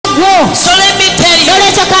So let me tell you,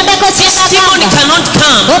 this demon cannot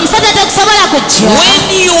come when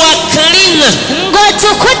you are clean.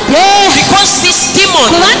 Because this demon,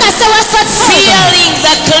 fearing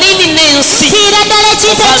the cleanness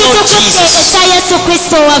of our Lord Jesus.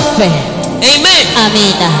 Amen.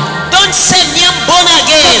 Don't say I'm born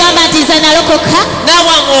again. Now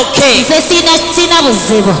I'm okay.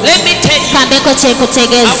 Let me tell you,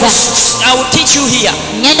 I will teach you here.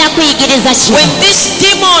 When this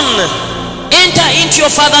demon enter into your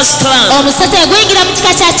father's clan,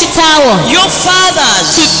 your forefathers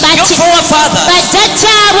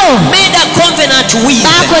made a covenant with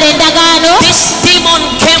this demon.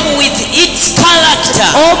 Came with its character.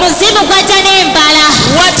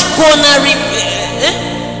 What gonna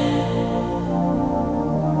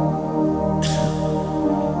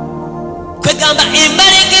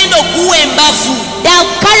the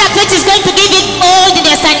character is going to give it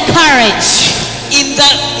boldness and courage. In the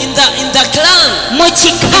clan,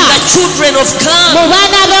 in the children of clan.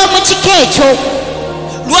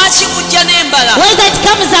 Where that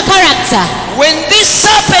comes the character. When this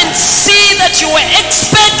serpent see that you were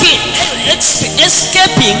escaping,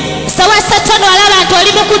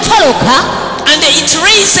 and it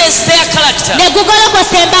raises their character,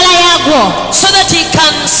 so that he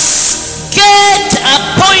can get a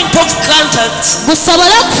point of contact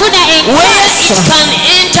where it can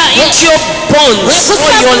enter into your bones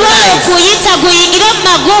or your life.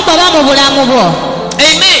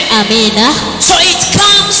 Amen. So it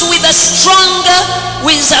comes with a stronger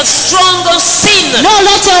sin.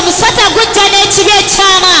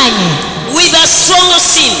 With a stronger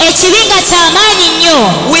sin.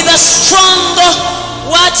 With a stronger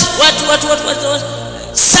what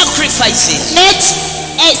sacrifices.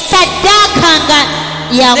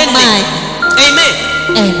 Amen.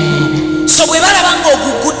 So we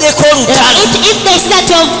if they start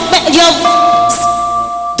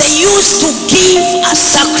they used to give a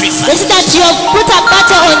sacrifice. That you have put a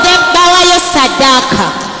battle on them,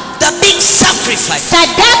 the big sacrifice.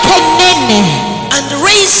 And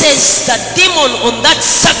raises the demon on that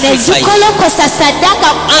sacrifice.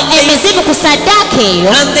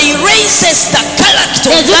 And they raises the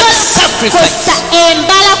character of that sacrifice.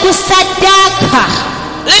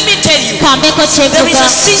 Let me tell you, there is a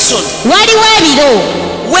season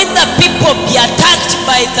when the people be attacked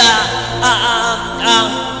by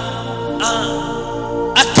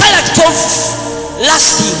a character of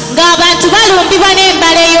lasting.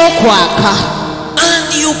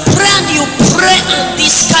 And you pray and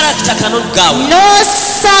this character cannot go.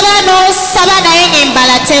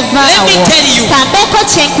 Let me tell you,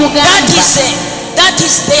 that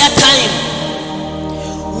is their time.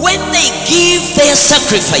 When they give their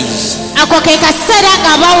sacrifice,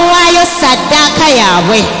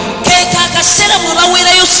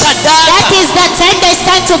 that is the time they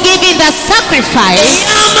start to give in the sacrifice.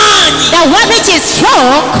 The one which is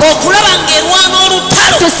strong,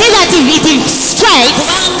 to see that if it strikes,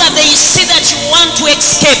 they see that you want to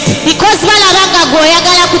escape because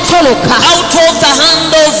out of the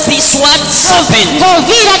hand of this what serpent.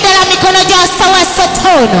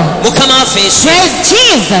 Praise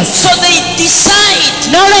Jesus. So they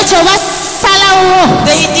decide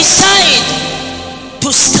to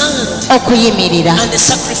stand and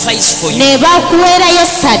sacrifice for you.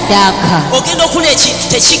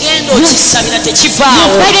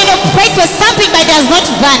 You're ready to pray for something that does not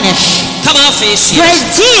vanish. Praise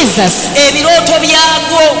Jesus.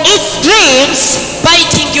 Its dreams,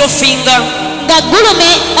 biting your finger,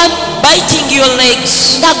 biting your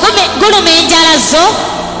legs,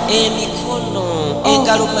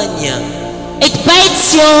 it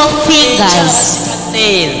bites your fingers.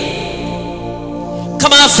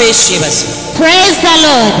 Come on, face Shivas. Praise the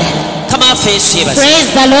Lord. Come on, face Shivas. Praise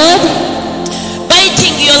the Lord.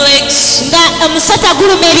 Biting your legs.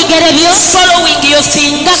 Following your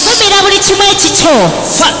things.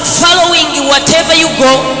 Following whatever you go.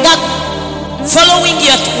 Following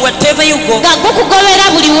whatever you go.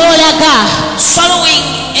 Following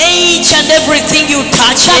each and everything you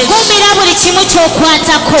touch.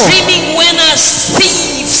 Dreaming when a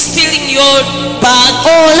thief stealing your bag,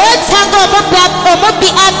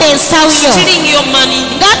 stealing your money.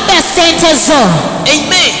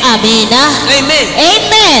 Amen. Amen. Amen.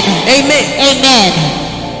 Amen. Amen. Amen.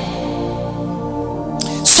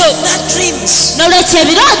 So that dreams,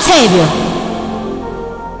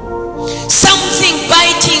 something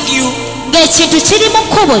biting you.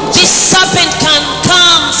 This serpent can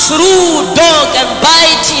come through dog and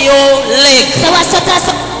bite your leg.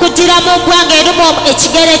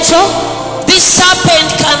 This serpent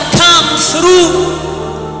can come through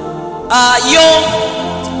your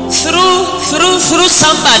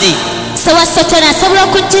somebody. Sawa Satani asobola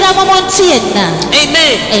okujjira mu muntu yenna.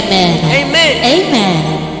 Amen. Amen. Amen. Amen.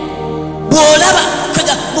 Bw'olaba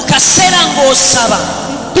mu kaseera ng'osaba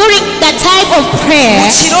during the time of prayer, mu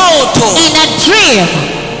kirooto in a dream,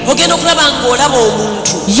 ogenda okulaba ng'olaba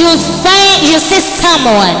omuntu you see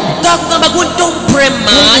someone ng'akugamba don't pray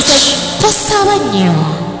much. Tosaba nnyo.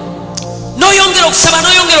 N'oyongera okusaba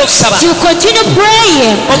You continue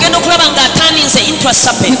praying. ogenda okulaba ng'atandinze into a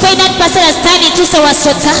serpent. You find that person has turned into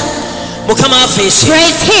Sawasota. Mukama waffe Yesu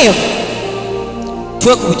Praise him.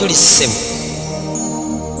 twekubujulisi ssebo.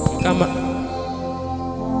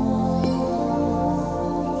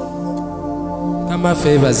 Mukama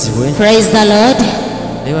feebazibwe. Praise the Lord.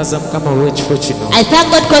 Neebaza Mukama olw'ekifo kino. I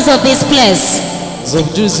thank God because of this place.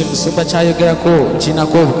 Z'obujulizi musumba kyayogerako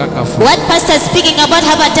kinako obukakafu. What pastor is speaking about,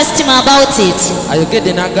 have a testimony about it.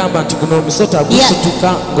 Ayogedde n'agamba nti guno omusota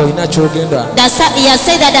gusituka ng'olina ky'ogenda. He has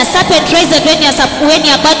said that the serpent raises when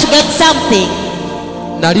you're about to get something.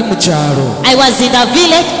 Nali mu kyalo. I was in a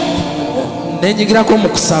village. Neenyigirako mu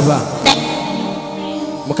kusaba.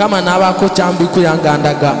 Mukama n'abaako kyambikuya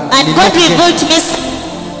ngandaga. And God revealed to me.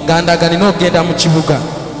 Ngandaga nina okgenda mu kibuga.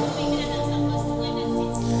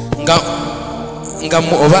 Nga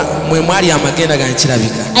oba mwe mwali amagenda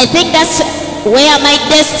gankirabika. I think that's where my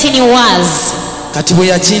destiny was. Kati bwe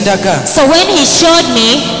yakindaga. So when he showed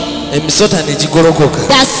me, emisota ne gigolokoka.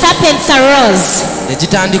 the serpents arose. Ne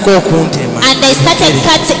gitandika okuntema. And they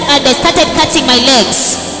started cutting my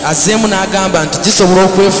legs. Azeemu n'agamba nti gisobola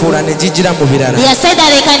okwefuula ne gijjira mu birala. They said that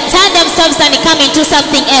they can turn themselves and come into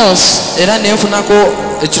something else. Era ne nfunako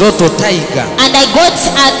ekirooto tayiga. And I got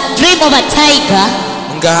a dream of a tiger.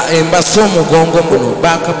 Nga embasa omugongo muno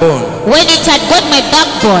backbone. When it had got my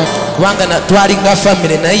backbone. Kubanga twalinga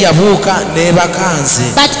family naye yabuuka n'ebakanze.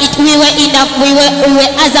 But we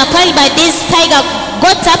were as appalled by this tiger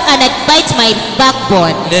got up and it bite my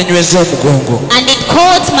backbone. N'enyweza omugongo. And it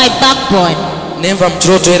caught my backbone. Nenva mu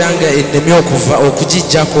kirooto era nga ennemi okuva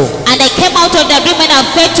okugijjako. And I came out of the dream and I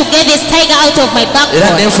failed to get this tiger out of my backbone. Era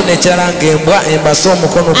nenfuna ekirala ng'embwa embasa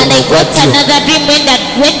omukono and I got another dream when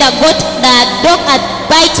the dog had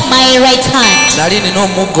bite my right hand. Nali nina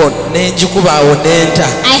omuggo n'engikuba awo n'enta.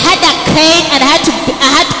 I had a cane and I had to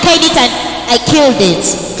cane it and I killed it.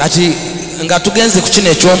 Kati nga tugenze ku kino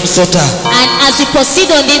eky'omusota. And as we proceed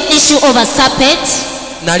on this issue of a serpent,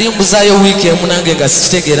 nali mbuzaayo wiiki emu nange nga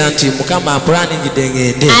sikitegeera nti Mukama amplaningidde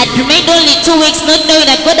ngende. I had remained only 2 weeks not knowing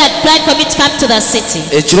that God had planned for me to come to the city.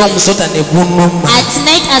 Ekiro omusota ne gunnuma. At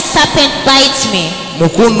night a serpent bites me. Mu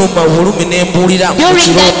kunnuma obulumi ne mbuulira mu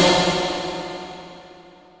kiro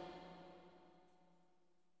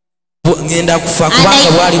ngenda kufa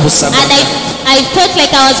kubanga bwali busamaga. And I felt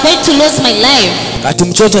like I was going to lose my life. Kati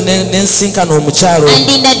mu kyoto nensinkana omukyalo. And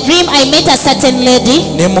in the dream I met a certain lady.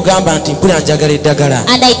 Ne mugamba nti mpulira njagala eddagala.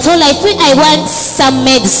 And I told her I want some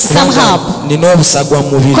help. Nina obusagwa mu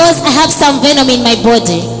mubiri. Because I have some venom in my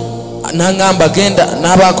body. N'angamba genda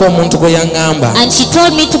n'abaako omuntu gwe yaŋŋamba. And she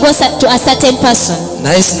told me to go to a certain person.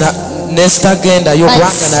 Naye nesitagendayo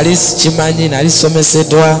kubanga nali sikimanyi nali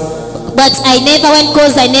someseddwa. But I never went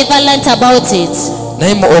because I never learnt about it.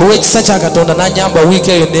 Naye olw'ekisa kya Katonda n'anyamba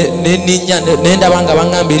wiiki eyo n'endaba nga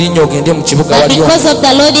baŋŋamba erinnya ogende mu kibuga But waliyo. because of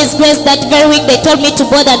the Lord's grace that very week they told me to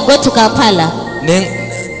board and go to Kampala.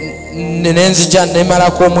 Nenzija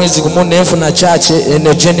nemalako omwezi gumu nenfuna church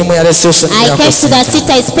eno gyendimu ya reception. I came to the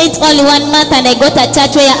city. I spent only 1 month and I got a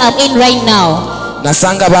church where I'm in right now.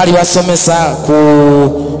 Nasanga baali basomesa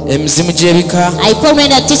ku emizimu gy'ebika. I found when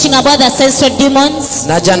they're teaching about the sensory demons.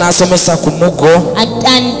 Najja n'asomesa ku muggo.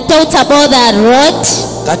 And taught about the rod.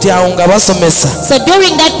 Kati awo nga basomesa. So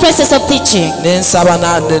during that process of teaching, nensaba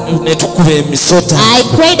ne tukuba emisota. I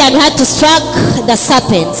prayed and had to strike the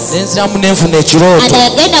serpents. Nenziramu nenfuna ekirooto.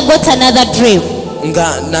 And again I got another dream.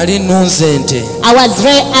 Nga nali nunze ente. I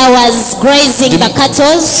was grazing the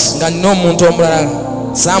cattle. Nga nina omuntu omulala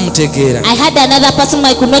saamutegeera. I had another person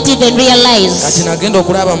I could not even realize. Kati nagenda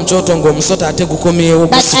okulaba mu kyoto ng'omusota ate gukomyewo.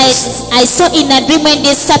 But I saw in a dream when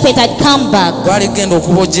this serpent had come back. Gwali genda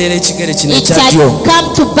okubojjeera ekigere kino It had ekyajjo.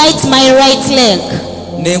 come to bite my right leg.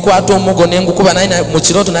 Nenkwata omuggo nengukuba naye mu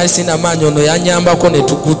kirooto nali sina maanyi ono yanyambako ne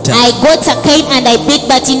tugutta. I got a cane and I beat,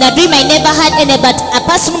 but in the dream I never had any, but a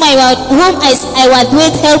person whom I was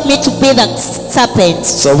with helped me to beat the serpent.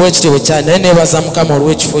 So bwekityo bwekyali naye neebaza Mukama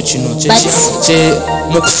olw'ekifo kino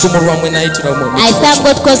mu kusumulwa mwe nayitira mu. I thank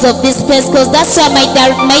God because of this place, because that's where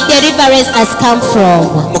my deliverance has come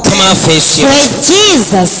from. Mukama waffe Yesu. Praise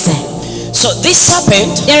Jesus. So this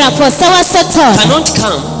serpent therefore sewasota cannot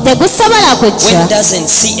come tegusobola when kujja it doesn't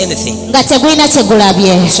see anything. nga tegulina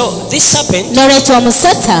kyegulabye. So this serpent N'olwekyo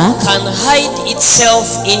omusota can hide itself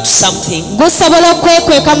into something, gusobola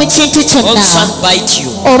okwekweka mu kintu kyonna also and bite you.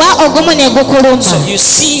 oba ogumu ne gukuluma. So you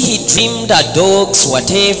see, he dreamed a dogs,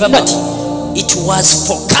 whatever, but it was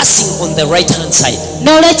focusing on the right hand side.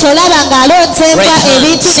 N'olwekyo olaba ng'alootemba Right hand.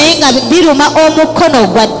 ebintu naye nga biruma omukono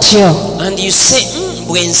gwa ddyo. And you say,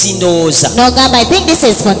 bwenzi ndowooza. N'ogamba I think this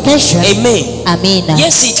is fornication. Amen. Amiina.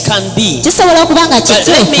 Yes, it can be. Kisobola okuba nga let me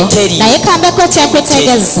kituufu tell you. naye kambeko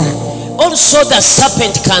kyakwetegereza. Also, the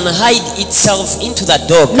serpent can hide itself into the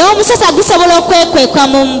dog, N'omusota gusobola okwekweka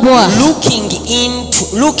mu mbwa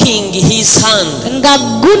looking his hand, nga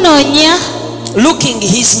gunoonya looking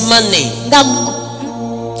his money,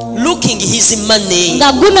 looking his money,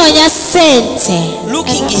 nga gunoonya ssente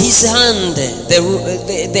looking his hand,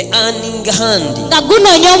 the earning hand. nga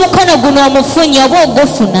gunoonya omukono guno omufunye oba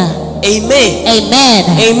ogufuna. Amen. Amen.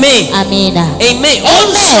 Amen. Amiina. Amen.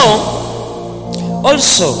 Also,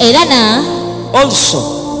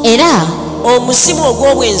 omuzimu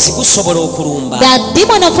ogw'obwenzi gusobola okulumba. The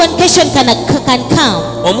demon of fornication can come,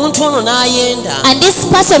 Omuntu ono n'ayenda and this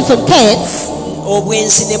person fornicates,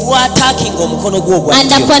 obwenzi ne bwataakinga omukono gwo ogwa and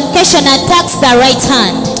the ddyo. fornication attacks the right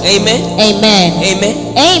hand. Amen. Amen. Amen.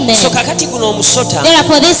 Amen. So kakati guno omusota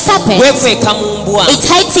Therefore, this serpent, gwekweka mu mbwa it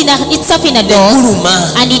hides itself in a ne dog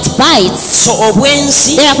guluma. and it bites. So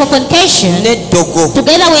obwenzi Therefore, fornication, n'eddogo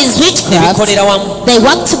together with ne witchcraft, bikolera wamu. they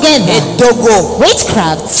work together. Eddogo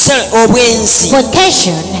Witchcraft, obwenzi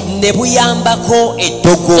fornication, ne buyambako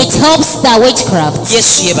eddogo. it helps the witchcraft.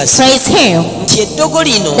 Yesu yebaza Praise Him. nti eddogo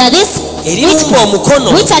lino That this erirumba witchcraft,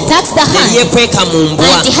 omukono which attacks the ne hand lyekweka mu mbwa.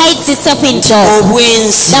 and hides itself in dog.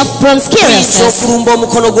 Obwenzi The buyinza promiscuousness, okulumba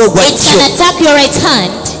omukono gwo ogwa it can ddyo. attack your right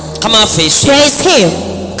hand. Mukama waffe Yesu. Praise Him.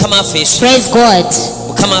 Mukama waffe Yesu. Praise God.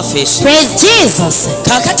 Mukama waffe Yesu. Praise Jesus.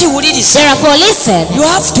 Kaakati wuliriza. Therefore, listen. You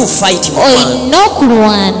have to fight Olina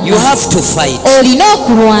okulwana. You have to fight. Olina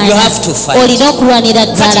okulwana. You have to fight. Olina okulwanira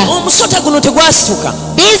Kati ddala. omusota guno tegwasituka.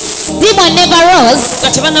 This demon never rose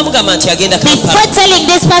Nga tebannamugamba nti agenda before Kampala. telling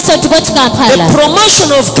this person to go to The Kampala.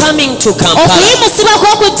 promotion of coming to Kampala, Okuyimusibwa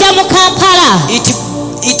kw'okujja mu Kampala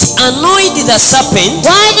it annoyed the serpent.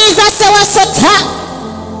 gwanyiza sewasota.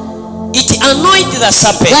 It annoyed the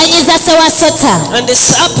serpent. Gwanyiza sewasota. And the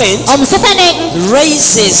serpent Omusota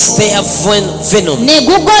raises their venom. ne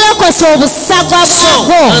gugolokosa obusagwa So,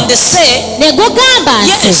 bwagwo and they say, ne gugamba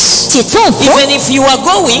nti yes, kituufu even if you are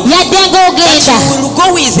going, yadde but ng'ogenda you will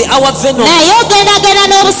go with our venom naye ogendagenda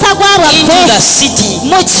n'obusagwa into the bwaffe city.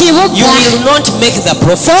 mu You kibuga will not make the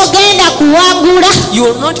profit. togenda kuwangula You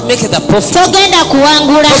will not make the profit. togenda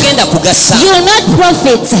kuwangula Togenda kugasa. you will not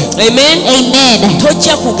profit. Amen. Amen.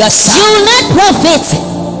 Tojja kugasa. You will not profit.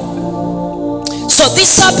 So this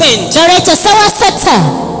serpent, N'olwekyo sewasota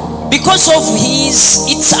because of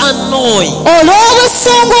its annoy,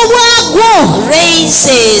 olw'obusungu bwagwo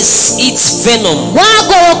raises its venom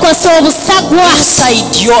bwagolokosa obusagwa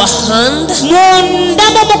inside your hand, munda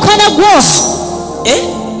mu mukono gwo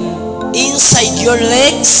inside your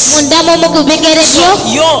legs. munda mu bigere So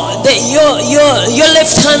byo your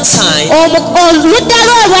left hand side oludda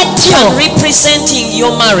lwo olwa ddyo can representing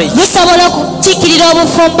your marriage. lusobola okukiikirira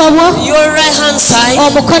obufumbo bwo. Your right hand side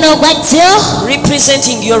Omukono ogwa ddyo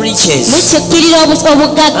representing your riches lukiikirira and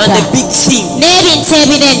obugagga the big thing. n'ebintu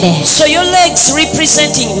ebinene. So your legs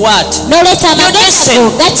representing what? N'olwekyo amagego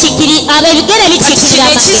destiny. ebigere Kati bikiikirira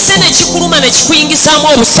kino ekisse ne kikuluma ne kikuyingizaamu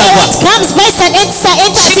obusagwa. It comes based and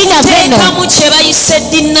enters in a venom. Kikuteekamu kye bayise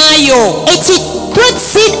denial. It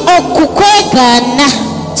puts in okukwegaana.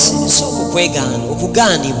 So okukwegaana,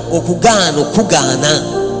 okugaana.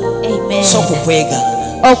 Amen. So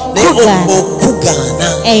okukwegaana. Okugaana. Okugaana.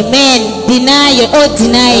 Amen. Denial or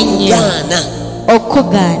denying you. Okugaana.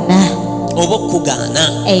 Okugaana. Oba okugaana.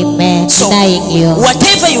 Amen. So Denying you.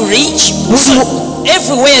 whatever you reach, so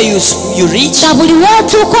everywhere you reach, Na buli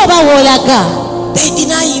w'otuuka oba w'olaga they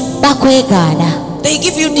deny you. bakwegaana. They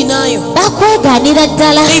give you denial. Bakwegaanira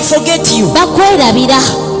ddala. They forget you. Bakwerabira.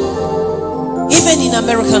 Even in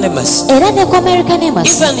American embassy, Era ne ku American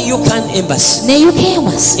Embassy. even UK embassy, Ne UK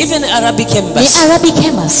Embassy. even Arabic Ne embassy, Arabic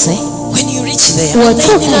Embassy. when you reach there, they deny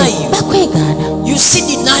W'otuuka you. bakwegaana. You see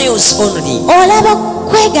denials only. Olaba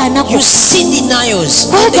kwegaana You ku see denials.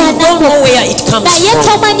 And you kwegaana don't know where it comes naye from.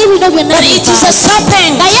 tomanyi bino byonna But it is a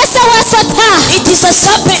serpent. naye sewasota It is a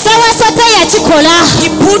serpent. sewasota yakikola He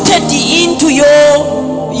put it into your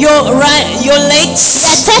legs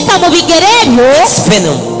yateeka mu bigere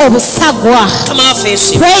byo obusagwa.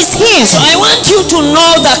 Praise him. So I want you to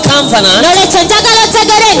know the covenant Nolekyo njagala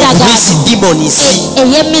otegere endagaano with demons.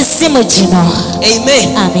 ey'emizimu gino.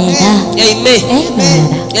 Amen. Amiina. Amen.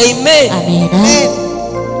 Amen. Amen. Amiina.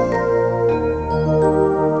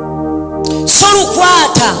 So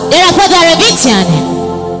lukwata Therefore the Leviathan,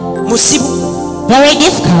 musibu. very He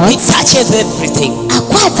difficult. touches everything.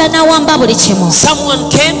 Akwata n'awamba buli kimu. Someone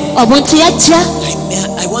came. Omuntu yajja,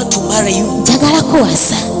 I want to marry you njagala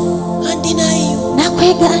kuwasa, and deny you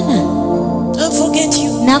n'akwegaana, and forget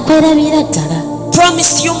you. n'akwerabira ddala.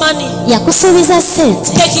 Promised you money, Yakusuubiza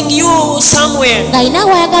ssente, taking you somewhere, ng'alina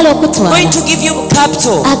wayagala going okutwala, to give you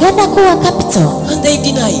capital, agenda kuwa capital, and they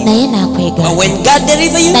deny you. naye But n'akwegaana. when God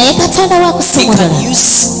deliver you, Naye Katonda He wakusumulula, can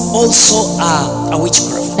use also a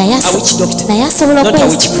witchcraft, naye a witch doctor, naye asobola not a okwesa,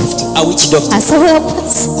 witchcraft, a witch doctor. asobola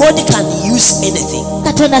okwesa. God can use anything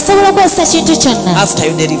Katonda asobola okwesa kintu kyonna after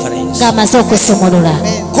your deliverance. ng'amaze okusumulula.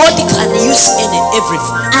 God can use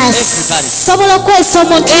everything. Everybody. Asobola okwesa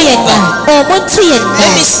omuntu yenna, omuntu yenna.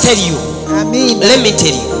 Let me tell you. Let me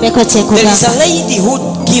tell you. Leko There is kyekugamba. a lady who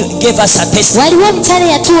gave us a testimony. Waliwo omukyala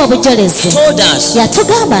eyatuwa obujulizi, Told us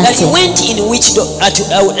yatugamba that he nti went in at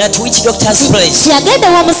witch doctor's place. yagenda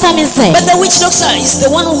w'omusamize, But the witch doctor is the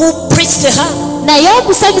one who preached to her. naye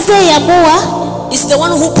omusamize eyamuwa Is the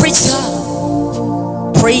one who preached her.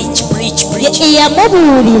 Preach, preach, preach.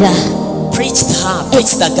 eyamubuulira, Preached her.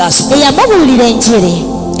 Preached the gospel. eyamubuulira enjiri.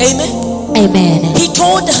 Amen. Amen. He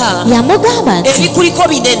told her, Yamugamba nti ebikuliko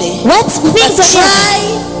binene, what but things are try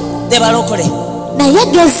the balokole. naye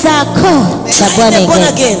gezaako Try the born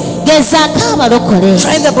again. gezaako abalokole,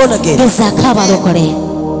 Try the born again. gezaako abalokole.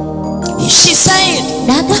 She said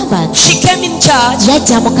N'agamba nti she came in church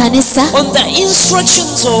yajja mu kanisa on the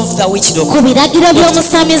instructions of the witch doctor. ku biragiro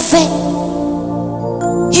by'omusamize,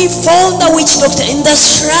 He found the witch doctor in the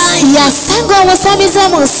shrine. yasanga omusamize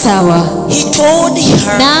mu nsabo, He told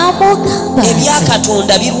her, n'amugamba nti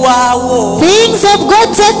ebyakatonda birwawo. things of God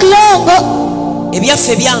take long.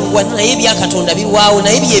 Ebyaffe byangwa naye ebyakatonda birwawo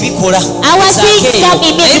naye bye bikola. Our things come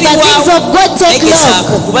immediately, but things of God take long.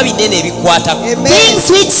 Egezaako okuba binene ebikwatako. Things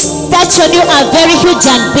which touch on you are very huge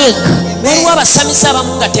and big. Waliwo abasamize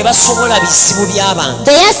abamu nga tebasobola bizibu by'abantu.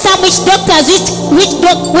 There are some witch doctors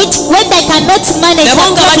which when they cannot manage the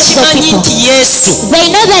Nabo nga problems of bakimanyi people, nti Yesu. they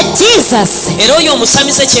know that Jesus. Era oyo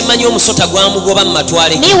omusamize kyemmanyi omusota gwamugoba mu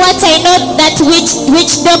matwale. Me what I know that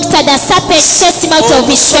which doctor the serpent chased him out of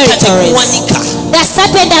his Omusota territories. teguwanika. The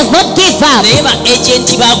serpent does not give up. Naye ba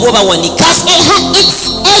agenti baagwo bawanika. But its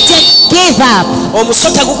agent gave up.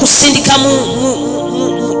 Omusota gukusindika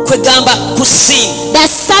mu kwegamba kusinga. The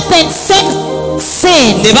serpent sin.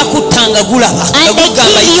 Ne bakuttanga gulaba And nga they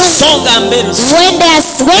gugamba give you- isonga mberusi When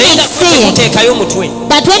naye nga it's sin, teguteekayo mutwe.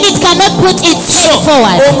 but when it cannot put its head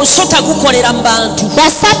forward, Omusota gukolera mu bantu. the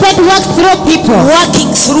serpent walks through people. Working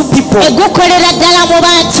through people. Gukolera ddala mu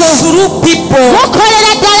bantu. Through people.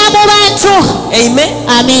 Gukolera ddala mu bantu. Amen.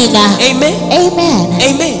 Amiina. Amen. Amen.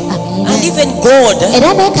 Amen. Amen. And even God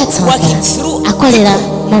Era ne Katonda working through akolera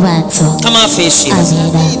mu bantu. come our face.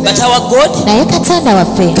 Amiina. But our God Naye Katonda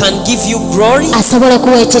waffe can give you glory, asobola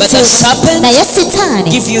okuwa but the ekitiibwa, serpent naye sitaani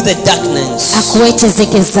give you the darkness. akuwa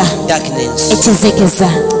ekizikiza. Darkness. Ekizikiza.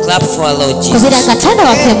 Clap for our Lord Jesus. Kubira Katonda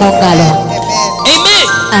waffe mu ngalo. Amen.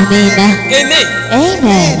 Amiina. Amen.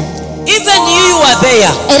 Amen. Even you are there.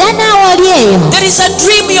 Era naawe oli eyo. There is a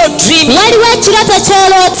dream you're dreaming. Waliwo ekirooto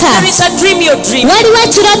ky'oloota. There is a dream you're dreaming. Waliwo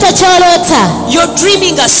ekirooto ky'oloota. You're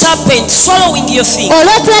dreaming a serpent swallowing your thing.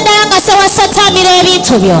 Olootera ddala nga sewasa taamira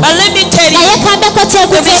ebintu byo. But let me tell Naye you, kambeko there is a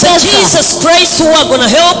kyekutegeeza. Jesus Christ who are going to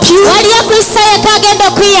help you Waliyo Kristo yekka agenda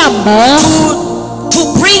okuyamba to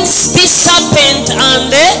bring this serpent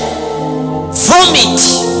and vomit.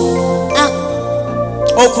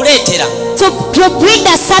 Okuleetera. to bring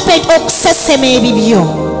the serpent okusesema ebibyo.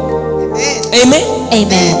 Amen.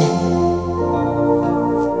 Amen.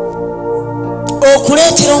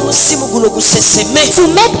 Okuleetera omuzimu guno guseseme. To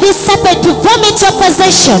make this serpent to vomit your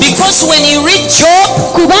possession. Because when you read Job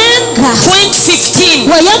Kubanga 20:15,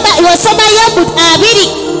 wosoma Yobu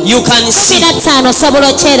 2:15 you can see osobola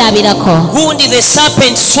okyerabirako. gundi the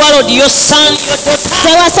serpent swallowed your son, your daughter,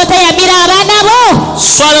 Sewasota yamira abaana bo.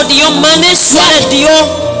 swallowed your money, swallowed your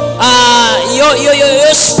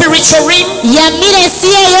spiritual realm, Yamira ensi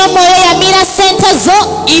ey'omwoyo, yamira sente zo.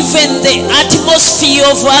 even the atmosphere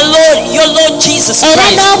of our Lord, your Lord Jesus Era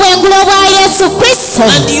Christ. n'obwengula bwa Yesu Kristo.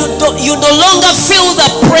 And you no longer feel the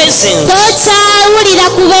presence. Tokyawulira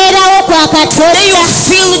kubeerawo kwa Then you Katonda.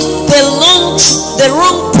 feel the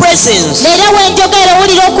wrong presence presence.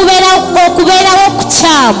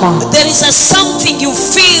 There is a something you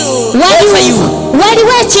feel over you. But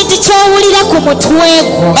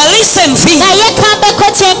listen,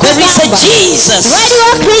 there is a Jesus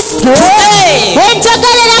today.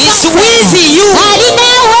 He's with you.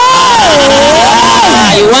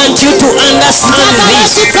 I want you to understand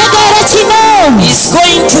this. He's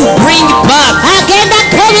going to bring back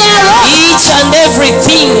each and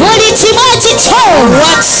everything what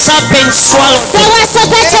serpent swallowed.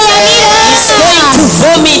 He's going to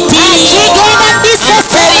vomit it. I'm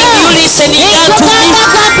telling you, listening to me. I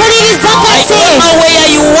don't know where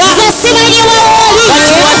you are, but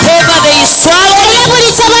whatever they swallow,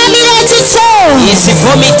 he's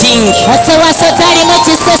vomiting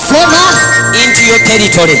into your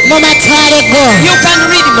territory. You can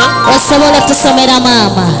read, ma.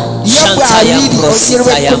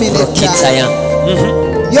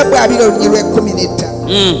 Yobu abira olunyiri lw'ekkuminita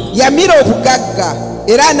yamira obugagga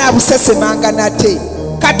era n'abusesemanga nate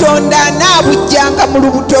Katonda anaabujjanga mu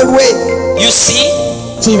lubuto lwe. You see?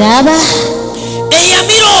 Kiraba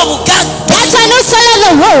eyamira obugagga. That one who swallowed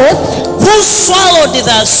the wolf. Who swallowed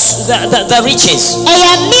the riches?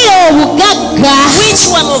 Eyamira obugagga. Which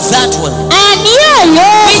one of that one? Ani oyo.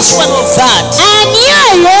 Which one of that? Ani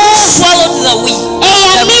oyo. Swallowed the wheat.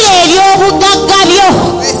 Eyamira ebyobugagga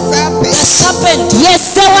byo. The serpent.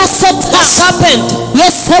 Yes, the serpent.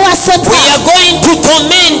 Yes, we are going to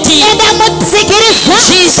torment him.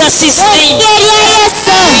 Jesus' name. We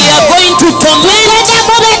are going to torment.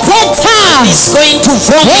 He's going to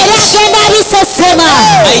vomit.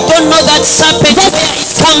 I don't know that serpent where it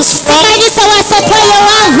comes from.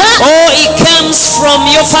 Oh, it comes from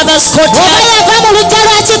your father's courtyard. Oh,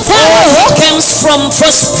 it comes from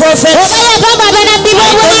first prophets. I don't know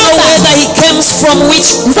whether he comes from which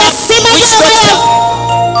doctor.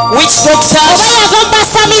 Which doctors? I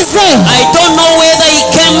don't know whether he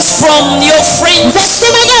comes from your friends. But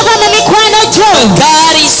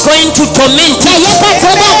God is going to torment him.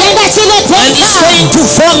 And he's going to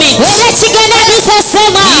vomit. He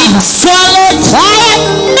swallowed.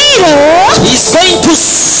 He's going to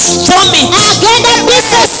vomit.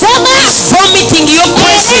 He's vomiting your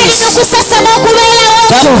presence.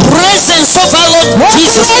 The presence of our Lord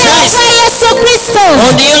Jesus Christ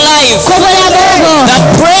on your life. The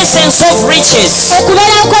presence of riches,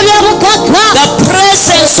 the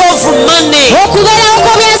presence of money.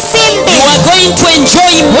 You are going to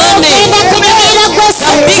enjoy money, the big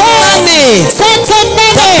money, the big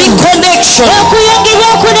connection. In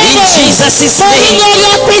Jesus' name,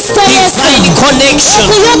 divine connection.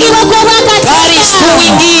 God is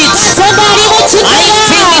doing it. I feel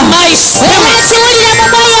in my spirit.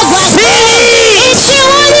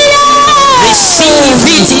 Receive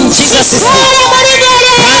it in Jesus' name.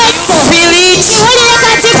 Feel it?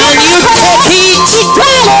 Can you take it?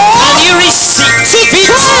 Can you receive it?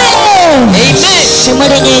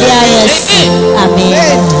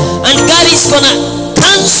 Amen. And God is gonna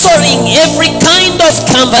canceling every kind of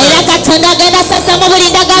covenant.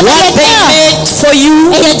 What they made for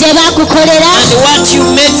you and what you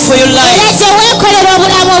made for your life.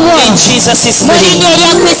 In Jesus' name.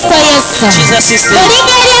 Jesus' name.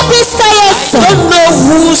 I don't know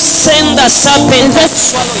who sent the serpent to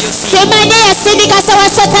swallow your feet. But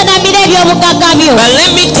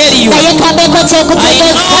let me tell you, I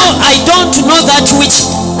don't know that which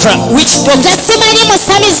doctor. I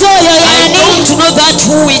don't know that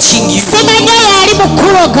who witching you. But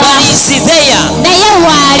he's there.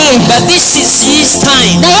 But this is his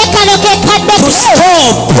time to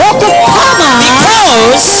stop. Because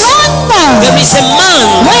there is a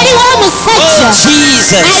man called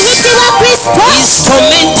Jesus. He's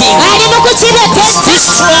tormenting. He's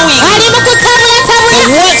destroying the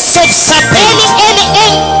works of serpent.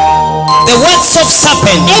 The works of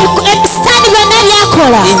serpent.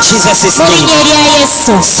 In Jesus' name.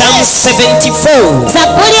 Psalm 74.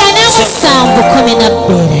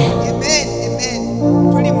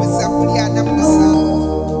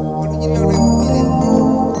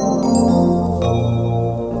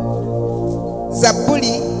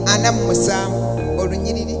 Zabuli anamusanvu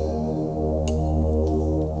olunyiriri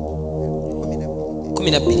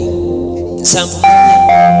 12.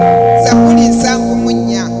 Zabuli nsanvu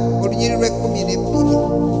munya olunyiriri lwe 12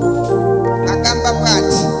 agamba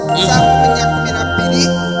bw'ati nsanvu munya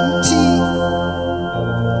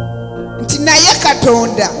 12 nti naye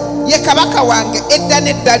Katonda ye kabaka wange edda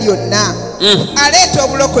n'edda lyonna aleeta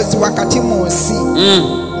obulokozi wakati mu nsi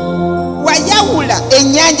wayawula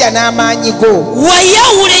ennyanja n'amaanyi go.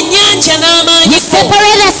 Wayawula ennyanja n'amaanyi You go.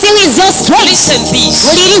 separate the sea with your strength. Listen this.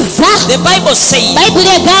 Uliriza. The Bible says, Bible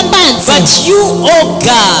egamba nti but you, O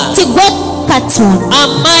God, ti gwe Katonda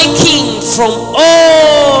are my king from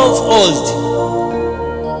of old.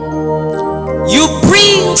 You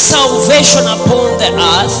bring salvation upon the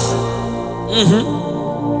earth.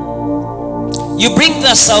 You bring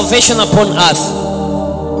the salvation upon earth.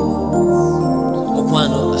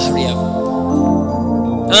 Okwano, hurry up.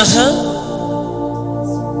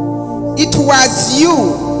 It was you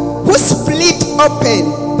who split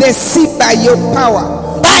open the sea by your power.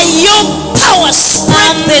 By your power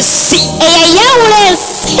spread the sea. eyayawula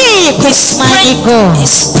ensi ku maanyi go. He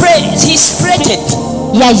spread it.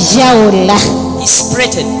 Yayawula. He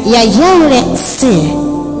spread it. Yayawula ensi.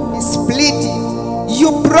 He split it.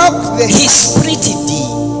 You broke the He split it.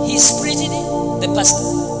 He split it. The past.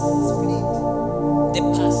 The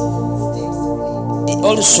past.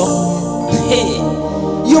 Also. Hey.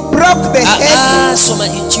 You broke the head. So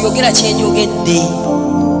much. It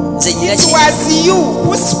was you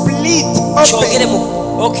who split open.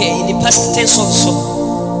 Okay, in the past tense also.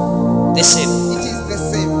 The same. It is the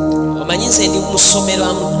same.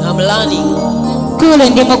 I'm learning. Kule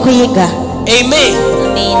ndimo kuyiga. Amen.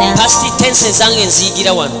 Amina. Past tense zange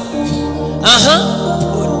nzigira wano.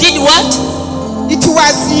 Did what? It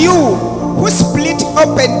was you who split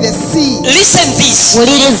open the sea. Listen this.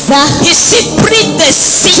 Uliriza. He split the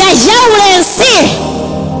sea. Yayawula ensi.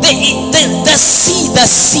 The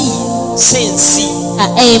sea. Say sea.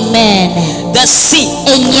 Amen. The sea.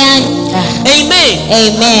 Ennyanja. Amen.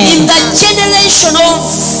 Amen. In the generation of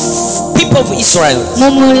people of Israel, Mu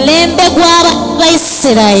mulembe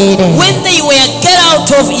gw'Abayisirayiri. when they were get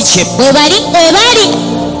out of Egypt, Bwe bali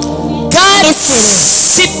God Misiri.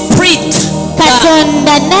 split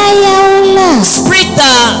Katonda n'ayawula.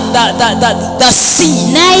 the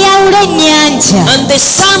sea, N'ayawula ennyanja. and the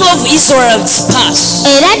son of Israel's pass.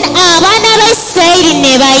 Era abaana ba Isirayiri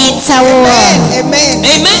ne bayitawo. Amen.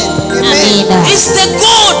 Amen. Amina. It's the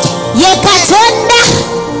God. Ye Katonda.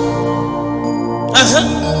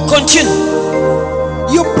 Continue.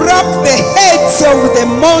 You broke the heads of the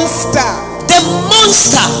monster The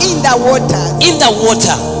monster in the waters. in the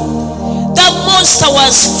water. That monster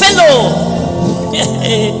was fellow.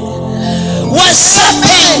 Was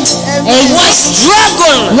serpent. Amen. Was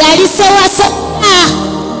dragon. Yali sewasa.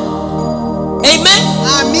 Amen.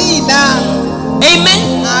 Amina. Amen.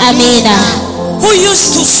 Amina. Who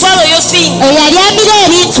used to swallow your thing? Eyali amira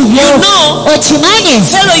ebintu byo. You know, Okimanyi.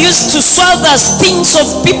 Pharaoh used to swallow the things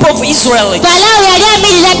of people of Israel. Falaawo yali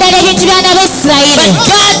amirira ddala ebintu by'abaana But b'Isirayiri.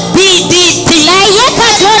 God did it. Naye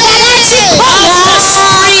Katonda n'akikola.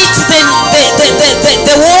 After split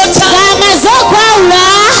the water, Ng'amaze okwawula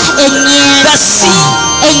the ennyanja.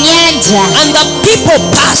 sea, Ennyanja. and the people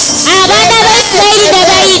passed. Abaana b'Isirayiri ne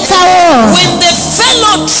bayitawo. When the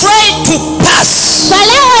Pharaoh tried to pass,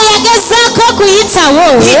 Falaawo yagezaako okuyitawo.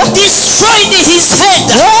 he destroyed his head.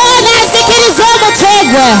 N'azikiriza omutwe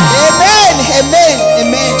gwe. Amen. Amen.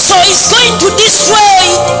 Amen. So it's going to destroy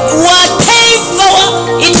whatever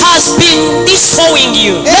it has been destroying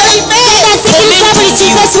you. Amen. Azikiriza buli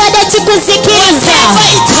kintu ekibadde kikuzikiriza. Whatever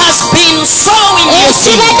it has been sowing you,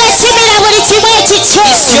 Ekibadde kimira buli kimu ekikyo.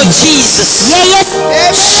 it's your Jesus. Ye Yesu.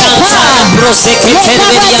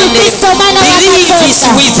 Believe is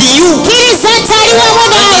with you Kkiriza nti ali wamu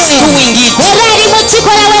and is naawe. doing it. Era ali mu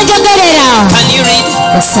kikola wenjogerera. Can you read?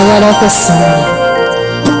 Osobola okusoma.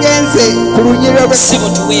 Tugenze ku lunyiriro lwe Sebo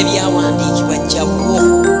tuwe ebyawandiikibwa jjabwo.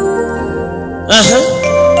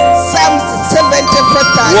 Psalms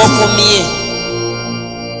 74:13. Wokomye.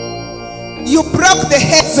 You broke the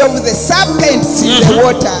heads of the serpents in the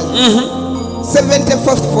waters.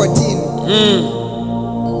 74:14.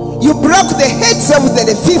 You broke the heads of the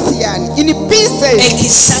Leviathan in pieces.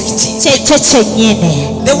 Exactly. Kyekyo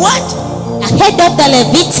kyennyini. The what? I head of the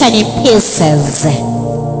Leviathan in pieces.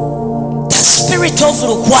 The spirit of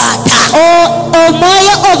Lukwata.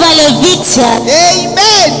 Omwoyo of a Leviathan. Amen.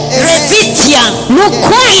 Amen. Leviathan.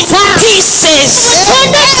 Lukwata. Pieces.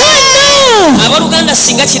 Tonotono. Abaluganda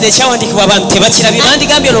singa kino ekyawandiikibwa abantu tebakirabye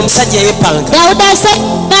bandigambye ono omusajja eyepanga. Daud said,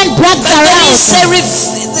 man brags around.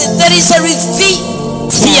 There is a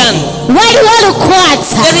Leviathan. Waliwo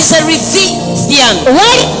lukwata. There is a Leviathan.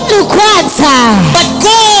 Waliwo lukwata. But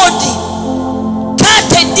God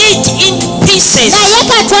cutted it into pieces. Naye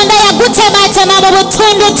Katonda yagutematema mu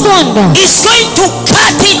butundutundu. He's going to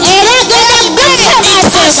cut it. Era agenda It was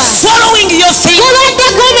kugutematema. swallowing your thing, Gubadde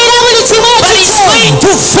gumira buli kimu but it's ekikyo. going to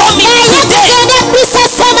vomit Naye today. kugenda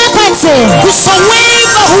kubisasama kati.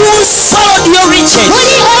 Whosoever who swallowed your riches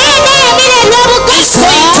Buli oyenda yamira is going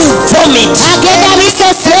ebyobugagga to vomit.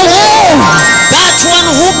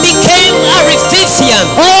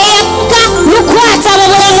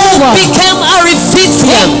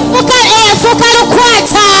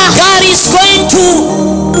 God is going to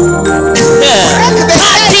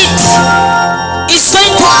cut it. He's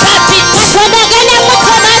going to cut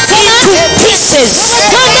it into pieces.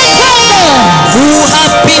 Who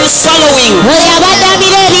have been swallowing, who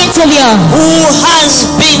has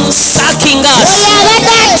been sucking us,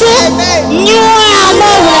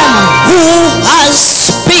 who has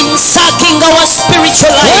been sucking our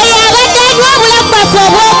spiritual life,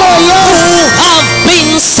 who have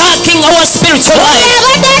been sucking our spiritual life.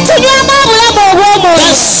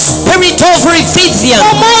 The spirit of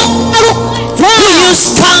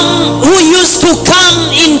Leviathan, who used to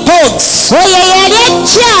come in dogs, in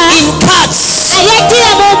cats,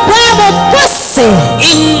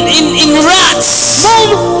 in rats,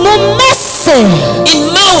 in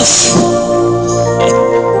mouth.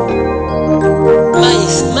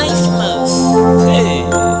 Mouth. Hey,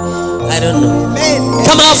 I don't know.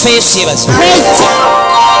 Come on, face shivers.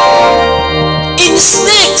 In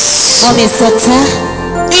snakes,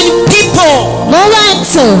 in people.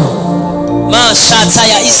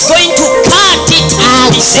 Mashataya is going to cut it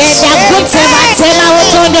into pieces.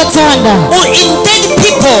 Or in dead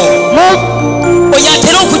people.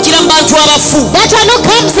 Oyatera okukira mu bantu abafu. That one who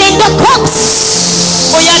comes in the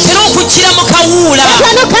corpse. Oyatera okukira mu kawuula. That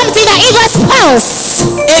one who comes in the evil spouse.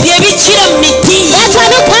 Ebyo ebikira mu miti. That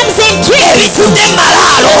one who comes in trees. Ebitudde mu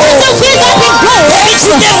malaalo. That fills up in gold.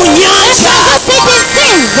 Ebitudde mu nnyanja. That sit in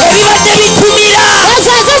seas. Ebibadde bitumira. That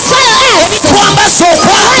was the swallow us. Ebitwambasa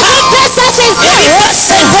okwaka.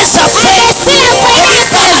 Ebibassa ente zaffe.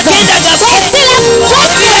 Ebibagenda gaffe.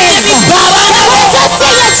 Ebibadde bibba abaana bo.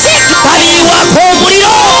 Baliyiwako omuliro.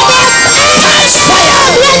 Catch fire.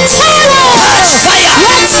 Catch fire.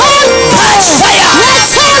 Catch fire.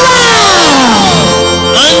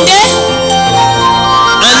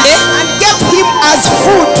 And gave him as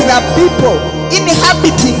food to the people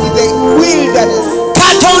inhabiting the wilderness.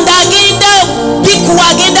 Katonda agenda bikuwa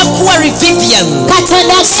agenda kuwa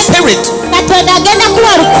Leviathan spirit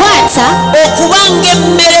okubanga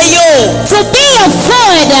emmere yo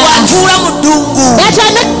watuula mu ddungu.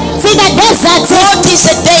 What is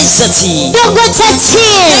a desert?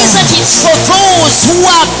 Desert is for those who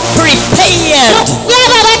are prepared,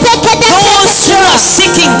 those who are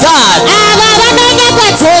seeking God,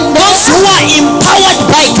 those who are empowered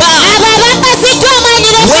by God.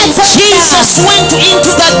 When Jesus went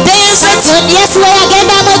into the desert, he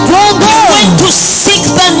went to seek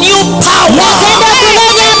the new power.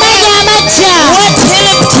 What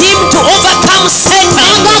helped him to overcome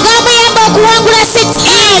Satan?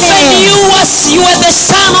 Even you, as you are the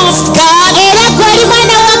Son of God, who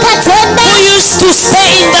used to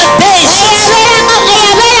stay in the desert,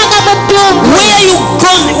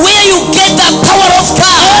 where you get the power of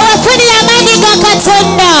God.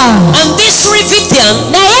 And this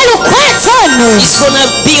Leviathan is going to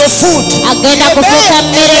be your food.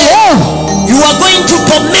 You are going to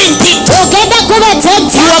torment it. You are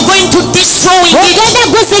going to destroy it.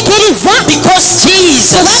 Because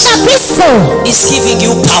Jesus is giving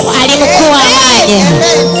you power.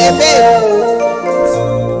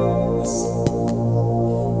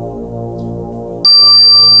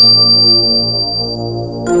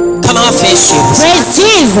 Come on, face you. Praise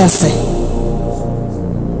Jesus.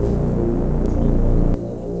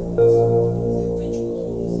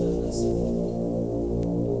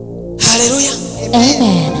 Hallelujah.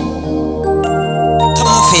 Amen. Come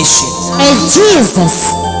on, face you. Praise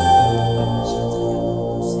Jesus.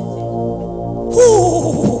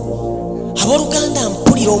 Abooluganda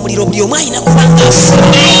mpulira omuliro buli omu alina kubanga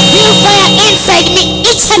Feel fire inside me.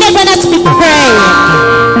 Each and every one has to be praying.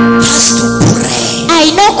 has to pray.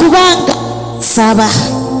 Alina okubanga saba.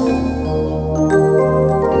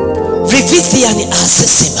 Leviathan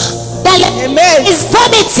asesema. Amen. Is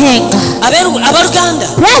vomiting. Abooluganda,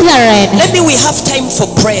 Brethren, we have time for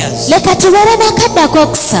prayers. leka tubeere n'akadde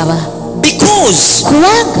ak'okusaba. Because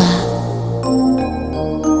Kubanga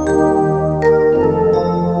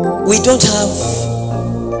we don't have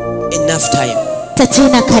enough time.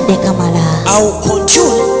 tetulina kadde kamala. I'll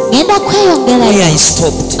continue Ngenda where kweyongerayo. I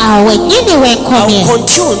stopped. Awo wennyini wenkomye. I'll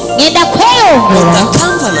continue Ngenda on kweyongera the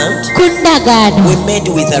covenant ku ndagaano we made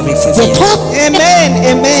with the gye Leviathan. Amen.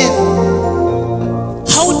 Amen.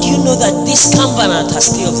 How do you know that this covenant are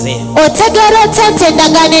still there? otegeera otya nti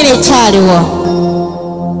endagaano eno ekyaliwo?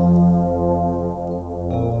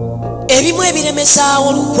 Ebimu ebiremesaawo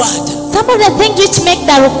olukwata Some of the things which make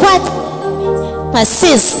the required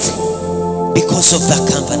persist because of the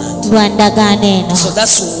covenant. lwa ndagaano eno. So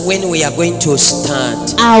that's when we are going to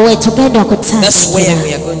start. Awo we tugenda That's where okutandikira.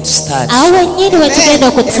 we are going to start. Awo wennyini we tugenda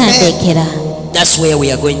okutandikira. That's where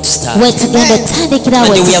we are going to start. we tugenda otandikira And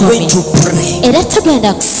we we are going to tukomye. pray. Era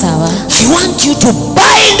tugenda kusaba. I want you to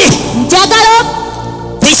bind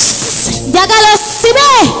Njagala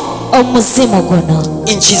osibe omuzimu guno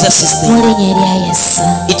in Jesus' mu name. linnya erya Yesu.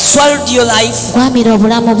 It swallowed your life, Gwamira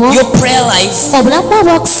obulamu bwo, your prayer life. obulamu bwo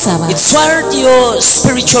obw'okusaba. It swallowed your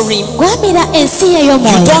spiritual realm. Gwamira ensi ye You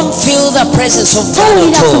ey'omwoyo. don't feel the presence of God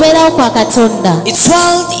Towulira at all. kubeerawo kwa Katonda. It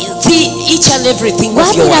swallowed each and everything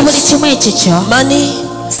of your Gwamira buli life. kimu ekikyo. Money,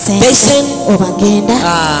 Sente, Basin. obagenda,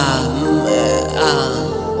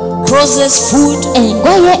 clothes, food,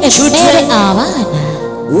 engoye, emmere, Children. abaana,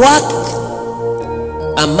 work,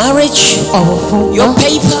 a marriage, obufumbo, your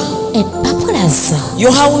paper, empapula zo,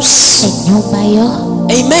 your house. ennyumba yo.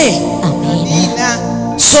 Amen. Amiina.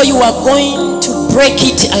 So you are going to break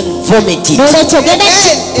it and vomit it. N'olwekyo ogenda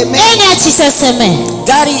Amen. enya kiseseme.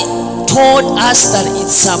 God told us that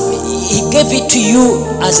He gave it to you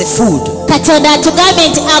as a food. Katonda atugambye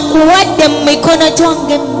nti akuwadde mu mikono gyo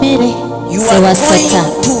ng'emmere. You are Sewasota.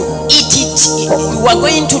 going to eat it. You are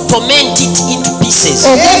going to torment it into pieces.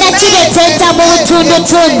 Ogenda kireteeta mu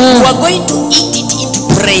butundutundu. You are going to eat it into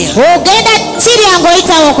prayer. Ogenda kirya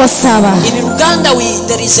ng'oyitawo kusaba. In Uganda,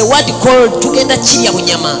 there is a word called tugenda chirya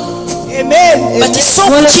bunyama. Amen. But it's so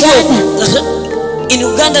Well, chirya. In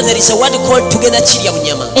Uganda, there is a word called tugenda chirya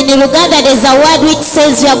bunyama. In Uganda, there's a word which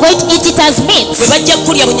says you are going to eat it as meat. Bwe bajja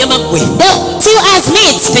kulya bunyama gwe, They'll eat you as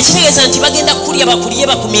meat. tekitegeeza nti bagenda kulya bakulye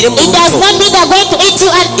bakumire mu It does lubuto. not mean they're going to eat you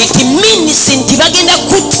and It means nti bagenda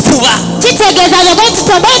kukuba. kitegeeza they're going to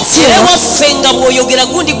torment you. Era waffe nga bw'oyogera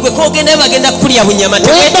gundi gwe koogenda bagenda kulya bunyama When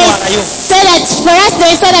they teweetwalayo. say that, for us,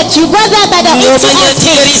 they say that you go there but they'll eat you Omanya as nti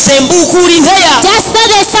meat. there is embuukuli there. Just know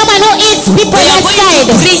there's someone who eats people They are going outside.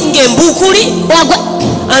 to bring embuukuli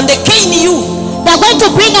and they cane you. They're going to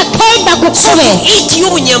bring a cane back with So to you. eat you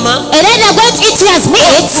bunyama, And then they're going to eat you as or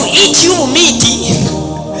meat. to eat you meat,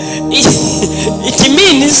 it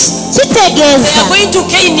means they Kitegeeza are going to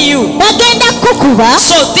cane you. bagenda kukuba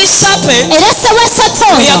So this serpent, era sewasota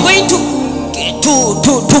we are ono going to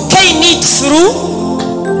cane it through.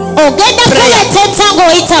 ogenda prayer. kuleteeta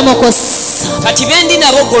ng'oyita mu kusaba. Kati bendi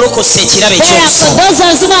nabo golokose ekirabo Therefore, ekyokusaba. those of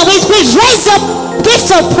us who we raise up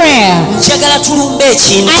gifts of prayer. Njagala tulumbe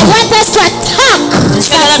ekintu. I want us to attack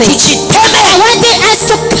Njagala something. tukiteme. I want us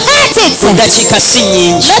to cut it. Dakiika si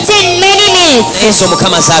nnyingi. Not in many minutes, Naye zo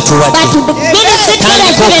Mukama z'atuwadde. but ministry to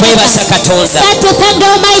Tandika okwebasa Katonda. start to thank the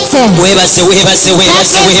Almighty. Weebaze, weebaze,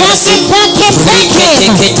 weebaze, weebaze. Thank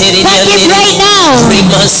Him right now.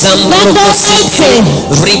 Weebale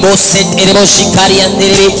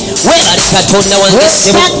Katonda wange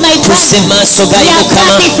ssebo. Tusse mu maaso ga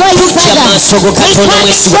Mukama. Tujja mu maaso go Katonda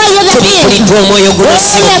mwesigwa. Tubikuliddwa omwoyo guno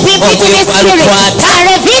ssebo. Omwoyo gwalukwata.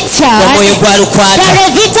 Omwoyo gwalukwata.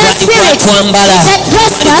 Gwali gwatwambala.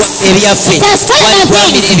 Ebyaffe. Gwali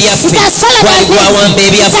gwamira ebyaffe. Gwali gwawamba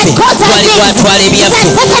ebyaffe. Gwali gwatwala ebyaffe.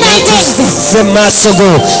 Naye tusse mu maaso go.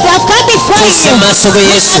 Tusse mu maaso go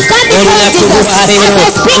Yesu. Olunaku lwaleero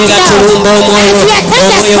nga tulumba omwoyo.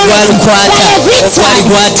 Omwoyo gwalukwata. Ogwali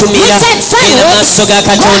gwatumira. Genda mu maaso ga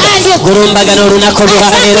Katonda. Gulumbagana olunaku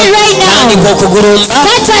lwaleero. Tandika okugulumba.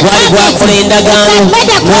 Gwali gwakola endagaano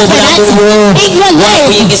n'obulamu bwo.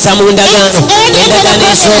 Gwakuyingiza mu ndagaano. Endagaano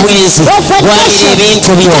ez'obwenzi. Gwamira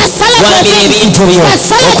ebintu byo. Gwamira ebintu byo.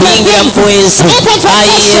 Okuyingira mu bwenzi.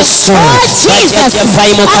 Ayi Yesu. Bajjajjaffe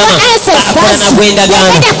Mukama. Akola nagwo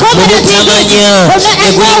endagaano. Mu butamanya. Ne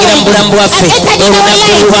guyingira mu bulamu bwaffe.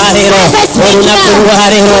 Olunaku lwaleero. Olunaku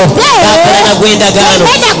lwaleero. Akola nagwo endagaano.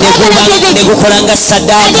 Ne gukola nga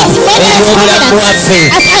ssaddaaka ey'obulamu bwaffe.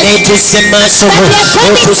 Netusse mu maaso go.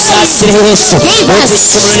 Otusaasire Yesu.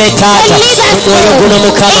 Otusumulule Taata. Omwoyo guno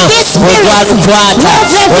Mukama. Ogwalukwata.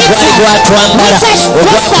 Ogwali gwatwambala.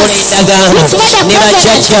 Ogwakola endagaano. Ne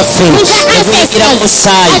bajjajjaffe. Ne guyingira mu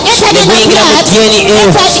musaayi. Ne guyingira mu DNA.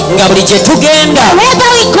 Nga buli gye tugenda.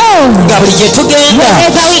 Nga buli gye tugenda.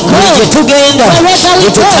 Buli gye tugenda.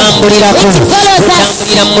 Gitutambulirako.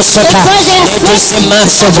 Tutambulira mu musota. Netusse mu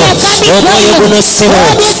maaso go. Omwoyo guno ssebo.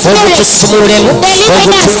 Ogutusumululemu.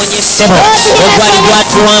 Ogutuwonye ssebo. Ogwali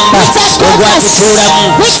gwatuwamba. Ogwatutuulamu.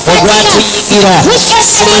 Ogwatuyingira.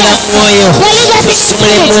 Sumula mwoyo.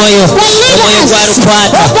 Tusumule mwoyo. Omwoyo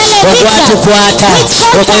gwalukwata. Ogwatukwata.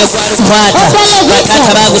 Omwoyo gwalukwata.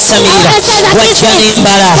 Bataata bagusamirira. Gwajja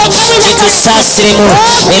n'embala. Gitusaasiremu.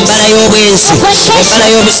 Embala y'obwenzi. Embala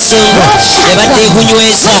y'obusungu. Ebadde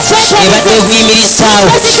egunyweza. Ebadde eguyimirizaawo.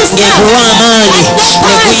 Ng'eguwa amaanyi.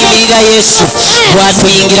 Ne guyimirira Yesu.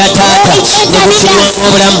 Gwatuyingira Taata. Ne gutuwamu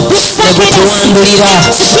obulamu. Ne gutuwambulira.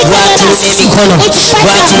 Gwatuluma emikono.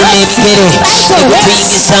 Gwatuluma ebigere. Ne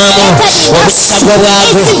gutuyingizaamu obusagwa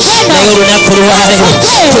bwagwe naye olunaku lwaleero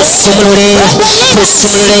tusumulule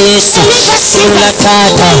Yesu sumulula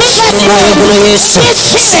taata omwoyo guno Yesu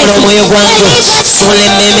sumula omwoyo gwange sumula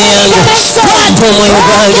emmeeme yange kwata omwoyo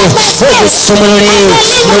gwange ogusumulule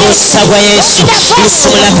mu busagwa Yesu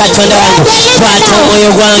lusumula Katonda wange kwata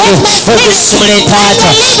omwoyo gwange ogusumule taata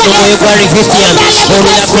omwoyo gwa Leviathan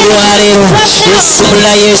olunaku lwaleero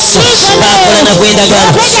lusumulula Yesu bakola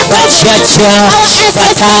nagwendagano bajjajja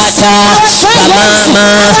bataata bamaama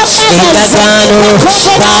endagaano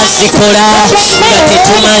bazikola nga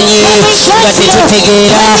tetumanyi nga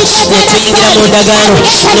tetutegeera ne tuyingira mu ndagaano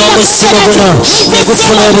n'omusimu guno ne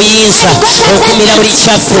gufuna obuyinza okumira buli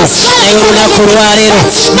kyaffe naye olunaku lwaleero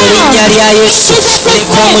mu linnya lya Yesu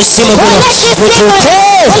leka omusimu guno gutuuke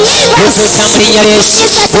gutuuka mu linnya lya Yesu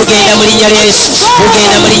gugenda mu linnya lya Yesu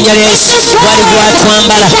gugenda mu linnya lya Yesu wali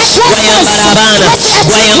gwatwambala gwayambala abaana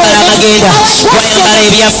gwayambala amagenda gwayambala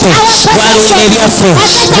ebyaffe gwalunda ebyaffe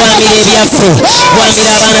gwamira ebyaffe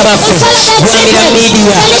gwamira abaana baffe gwamira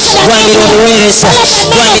midiya gwamira obuweereza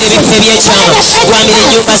gwamira ebifo ebyekyama gwamira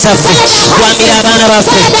ennyumba zaffe gwamira abaana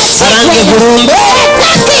baffe abange gulumbe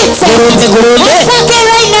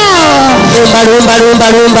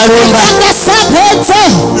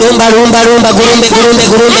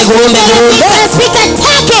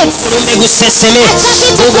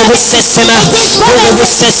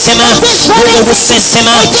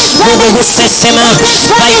guseseme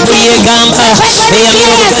bayibuli egamba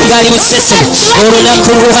eyamira obugaggaali buseseme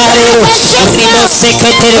olunaku lwaleero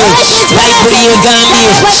rimoseketere bayibuli egambye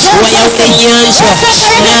wayawula ennyanja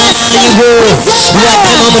n'amaanyi go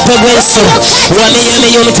watema omutwe gw'ensolo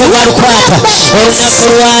wamenyamenya omutwe gwa lukwata olunaku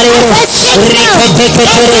lwaleero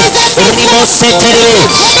riketeketere rimosekerere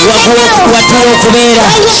watuwa okubeera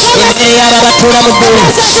emmere y'abo abatuula mu ggulu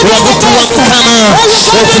wagutuwa Mukama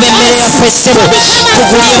okuba emmere yaffe ssebo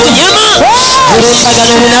tugulye bunyama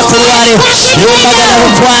olumbagana olunaku lwaleero lumbagana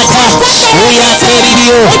lukwata luyaka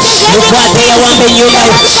ebibyo lukwata eyawamba ennyumba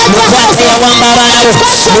yo lukwata eyawamba abaana bo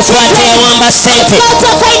lukwata eyawamba ssente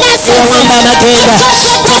eyawamba amagenda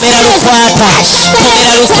tomera lukwata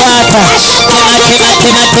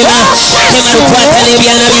tema lukwata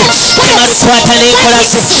n'ebyana byo tema lukwata n'enkola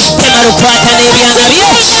ze tema lukwata n'ebyana byo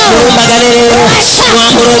mulumbagane leero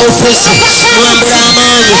mwambula obufuzi mwambula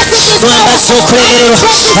amaanyi mwambasa okulemererwa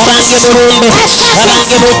abange mulumbe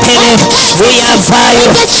abange buteme buli avaayo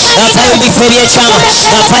mu bifo ebyekyama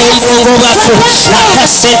avaayo mu bwongo bwaffe ata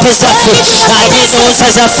ssente zaffe ate endowooza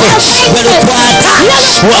zaffe gwe lukwata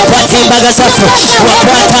wakwata embaga zaffe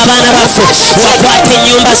wakwata abaana baffe wakwata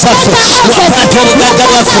ennyumba zaffe wakwata obugagga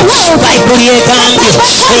bwaffe bayibuli egambye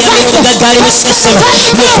eyamira obugaggaali busesema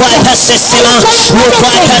lukwata sesema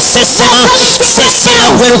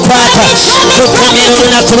gwe lukwata tukomera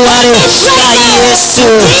olunaku lwaleero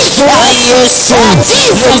ayi Yesu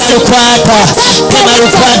lumba lukwata tema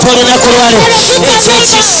lukwata olunaku lwaleero ekyo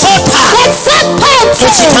ekisota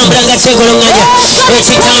ekitambula nga kyegolonganya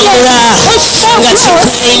ekitambula nga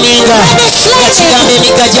kikulaiminga nga kigamba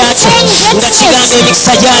emigga gyakyo nga kigamba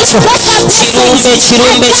emikisa gyakyo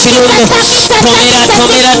kirumbe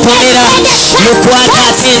tomera lukwata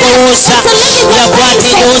ate endowooza yakwata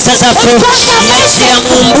endowooza zaffe yakira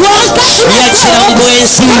mu mbwa yakira mu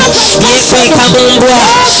bwensi yekweka mu mbwa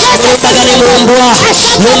lumbagane mu mbwa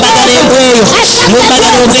lumbagane embweyo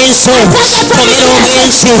lumbagane obwensi tomera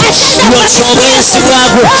obwensi yokya obwensi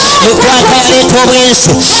bwagwo lukwata yaleeta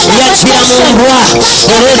obwensi yakira mu mbwa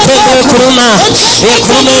oleeta embwa ekuluma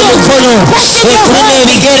omukono ekuluma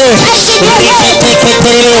ebigere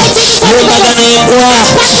riketeketerere lumbagane embwa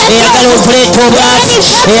eyagala okuleeta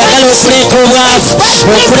obwavu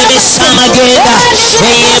okulemesa amagenda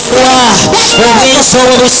eyembwa obwensi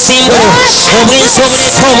obwo busimbule obwensi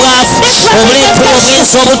obuleeta obwavu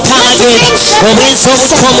obwensi obutta amagenda obwensi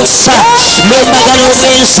obutta omukisa lumbagana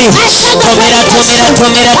obwensi tomera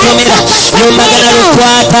lumbagana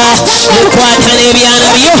lukwata n'ebyana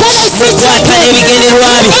byo lukwata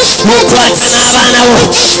n'ebigenderwa byo lukwata n'abaana bo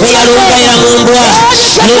eyalumbaira mu mbwa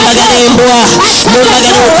lumbagana embwa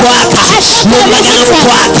lumbagana okwaka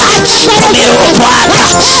tomera okwaka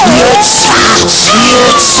yotsa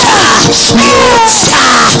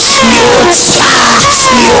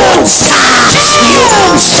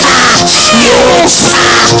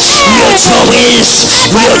yokya obwenzi,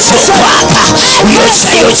 yokya okwaka,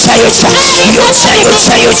 yokya,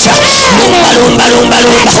 lumba,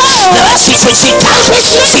 laba kikyo kitta,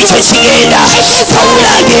 kikyo kigenda, Pawulo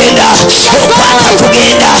agenda, okwaka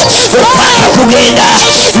kugenda,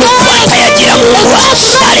 lukwata yagira mu ngwa,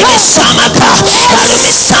 alemesa amaka,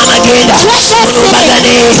 alemesa amagenda,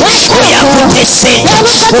 mulumbagane, oyakutte sente,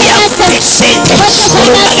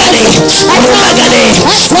 mulumbagane,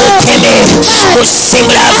 muteme,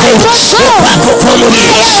 musimulavu, okwaka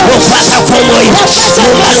okw'omubiri, okwaka kw'omwoyo,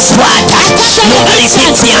 lumba lukwata, lumba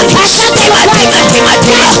Leviathan, tema,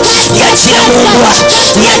 yakira mu ngwa,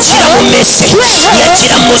 yakira mu mmese,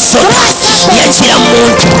 yakira mu musoka, yakira mu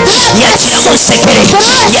muntu, yakira mu nsekere,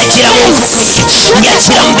 yakira mu nkukunyi,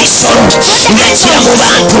 yakira mu bisolo, yakira mu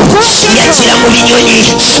bantu, yakira mu binyonyi,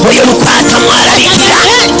 oyo lukwata mwalabikira,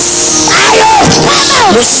 ayo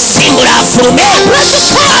musimbula afulume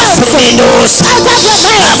endowooza,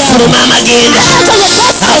 afuluma amagenda,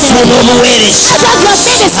 afuluma obuweereza,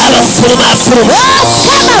 abafuluma afuluma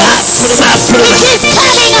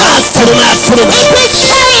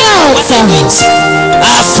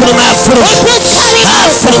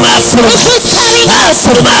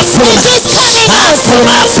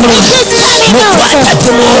mukwata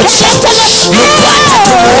tumwoca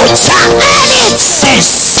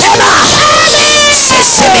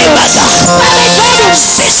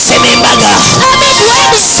sesema embaga,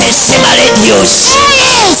 sesema radios,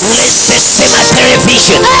 sesema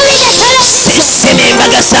television, sesema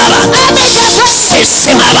embaga z'abantu,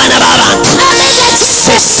 sesema abaana b'abantu,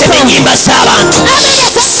 sesema ennyimba z'abantu,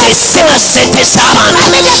 sesema sente z'abantu,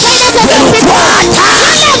 belukwata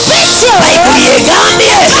bayibuli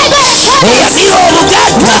egambye eyamira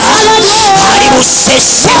obugagga ali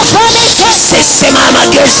sesema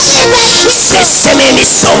amagezi, sesema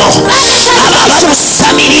emisomo,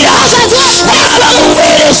 ababamusamirira,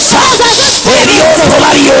 abamuweereza, ebyoto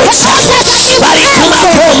babyokya,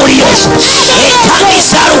 balikumako omuliro, entambi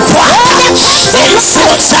zalukwata,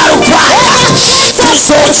 ensulo zalukwata,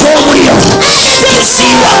 tuzookya omuliro,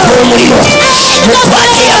 tuziiwako omuliro,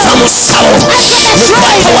 mukwata yava mu ssabo,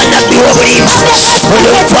 mukwata wa nabbi w'obulimba,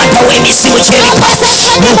 mukwata w'emisimu gy'ebika,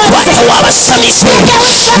 mukwata w'abasamisi,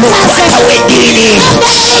 mukwata w'eddiini,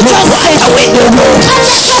 mukwata w'eddogo,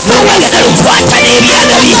 lumbagana lukwata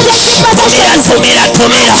n'ebyana bye,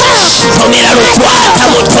 tomera lukwata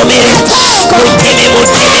mutomere, muteme,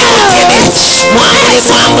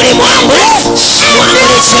 mwambule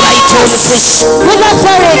kye bayita obufuzi,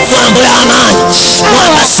 mwambule amaanyi,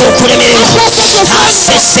 mwambase okulemererwa,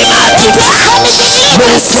 asesema atuka,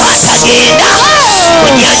 bwelukwata genda mu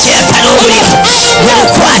nnyanja yakanoobuliro,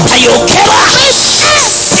 bwelukwata yokebwa,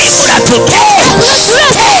 simbula tuke,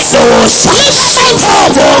 endowooza,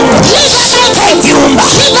 obwongo, ennyumba,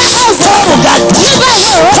 obugagga,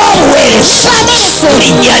 obuweereza, mu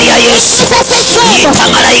linnya lya Yesu, yita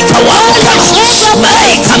malayika wa Mukama,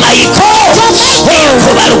 malayika mayiko,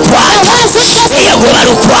 eyagoba lukwata,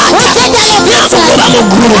 namugoba mu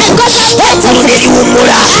ggulu, eggulu ne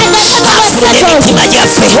liwummula, afuluma emitima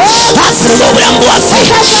gyaffe, afuluma obulamu bwaffe,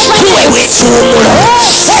 tuweewa ekiwummulo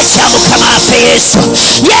ekya Mukama waffe Yesu,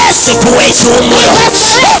 tuwe ekiwummulo,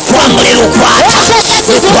 okwambule lukwata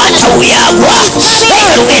wuyagwa,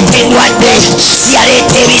 yaleeta endwadde,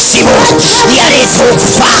 yaleeta ebizibu, yaleeta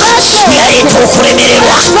okufa, yaleeta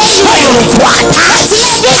okulemererwa, oyo lukwata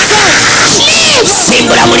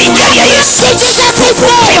simbula mu linnya lya Yesu,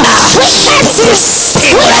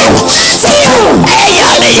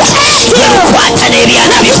 eyameya yelukwata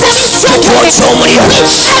n'ebyana byo, twokya omuliro,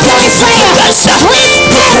 tukugaza,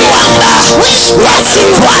 tukuwamba, wamba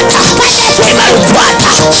lukwata, tema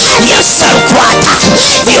lukwata, yassa lukwata,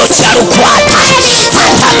 yokya lukwata,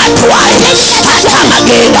 ate amatwale, ate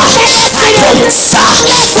amagenda, ate omusa,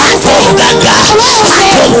 ate obugagga,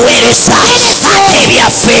 ate obuweereza, ate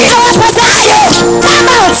ebyaffe,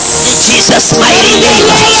 Jesus mighty name,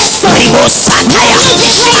 libosataya,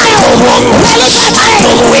 ate obwongo, ate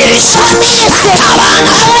obuweereza, ate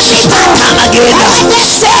abaana, ate amagenda,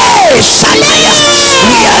 sataya,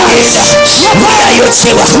 buyagenda,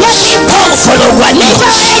 buyayokyebwa, omukono gwa ddyo,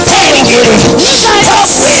 ebigere,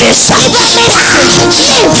 obuweereza,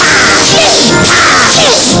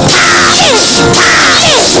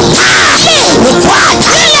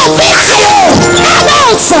 lukwata,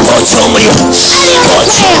 kwokya omuliro,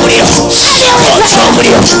 kwokya omuliro, kwokya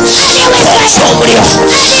omuliro, kwokya omuliro,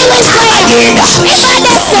 amagenda,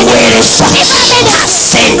 obuweereza,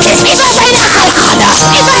 sente, abaana,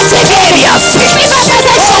 ebyaffe,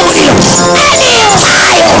 omuliro,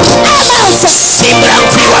 ayo, simbula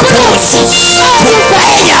nkwiwa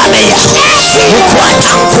eyameya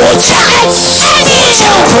ukwata nkoca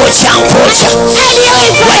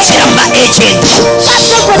wakira ma agent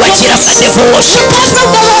wakira ma devotion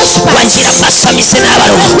wakira masamise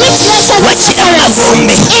n'abarozi wakira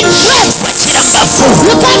mavumbi wakira mafu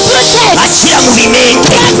wakira mu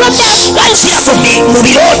bimente wakira mu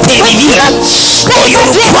birote bibi oyo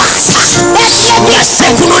lukwata yase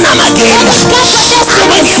kunona amagenda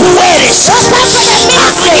amenye kuweereza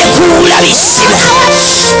amenye kulabisibwa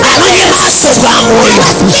amenye maaso ga mwoyo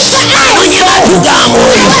amenye matu ga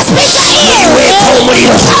mwoyo yeweeka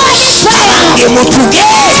omuliro abange mutuge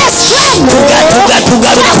tuga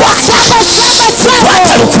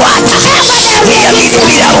lukwata lukwata yeyamira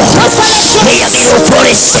ebirabo yeyamira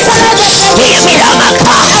okwolesebwa yeyamira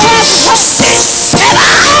amaka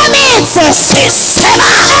seseba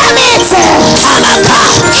amaka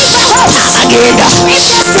amagenda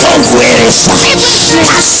obuweereza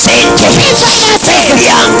asente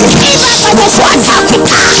ebyange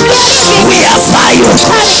mukwatakuta weyavaayo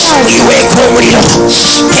wiweeka omuliro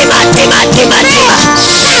tema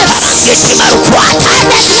abange tema lukwata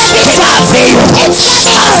tebaaveeyo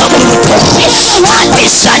ava mu lubuto ate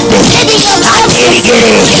esadde ate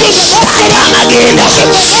ebigere ate amagenda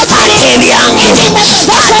ate ebyange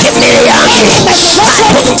ate emmere yange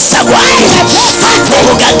ate omukisa gwange ate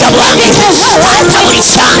obugagga bwange ate buli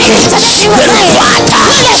kyange gwe lukwata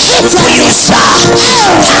lukuyusa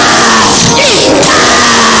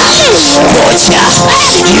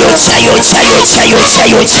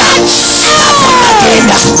yokya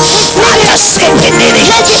amagenda atasente nene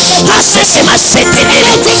asesema sente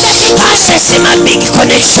nene asesema big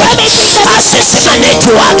connection asesema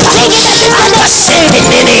network atasente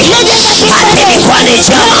nene ate mikwano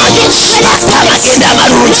egy'amaanyi ate amagenda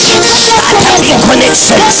amalungi ate big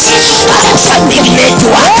connections ate big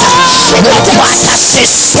network lukwata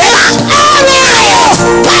sesema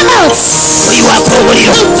oyiwako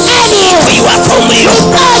omuliro oyiwako omuliro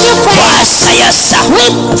twasayasa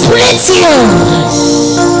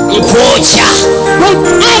nkwokya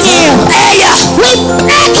eya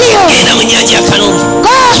genda mu nyanja yakanoni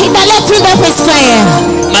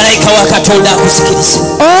malayika wa katonda akusikirize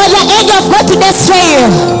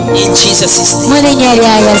in Jesus' name.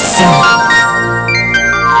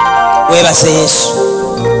 Webase Yesu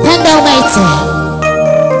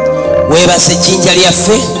webase jinja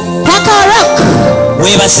lyaffe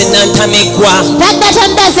webase nantamegwa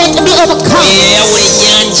eyayawula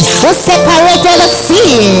ennyanja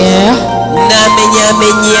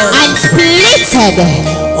n'amenyaamenya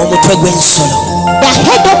omutwe gw'ensolo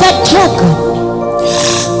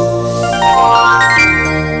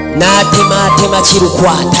n'atemaatema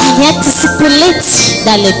kirukwata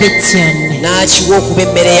n'akiwa okuba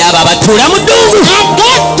emmere y'abo abatuula mu ddungu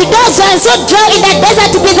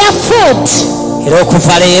era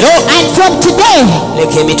okuva leero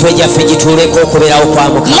leka emitwe gyaffe gituuleko okubeerawo kwa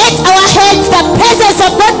Mukama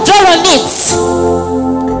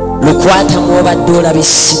lukwata mw'obadde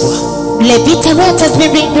olabisibwa Leviathan, where has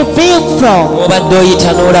been revealed from? Where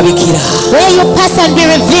you pass and be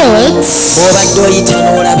revealed.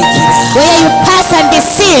 Where you pass and be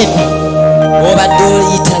seen.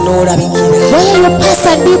 Where you pass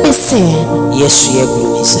and be seen.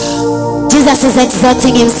 Jesus is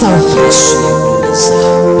exalting himself.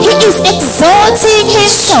 He is exalting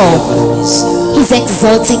himself. He's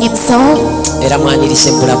exalting himself. And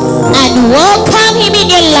welcome him in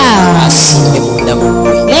your life.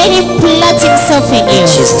 Let him plant himself in you.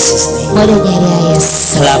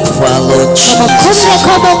 Clap for our Lord Jesus.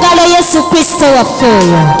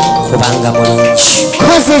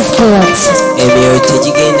 Cause is good.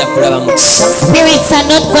 Spirits are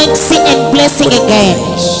not going to see and blessing again.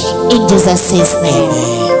 In Jesus' name.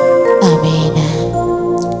 Amen.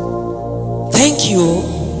 Thank you.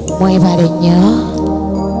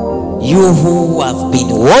 You who have been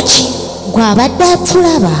watching,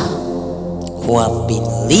 who have been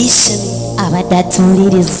listening, may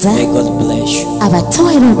God bless you.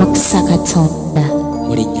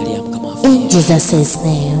 In Jesus'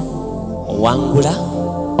 name.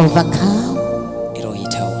 Overcome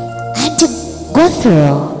and to go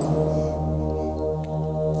through.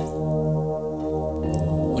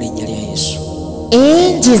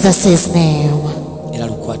 In Jesus' name.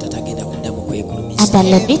 And the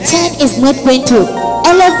Leviathan is not going to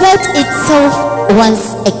elevate itself once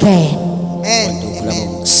again.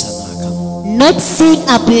 Not seeing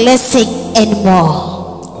a blessing anymore.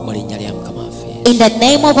 In the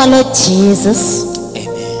name of our Lord Jesus.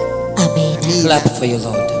 Amen. Clap for your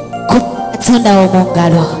Lord.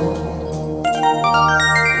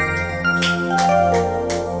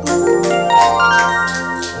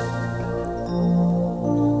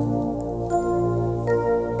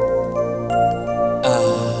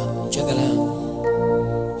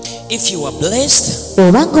 are blessed,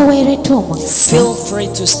 feel free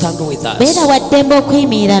to stand with us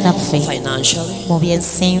financially,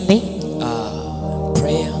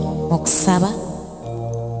 prayer,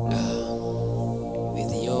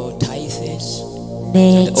 with your tithes,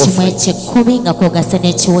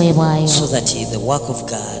 so that the work of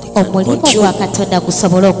God can continue,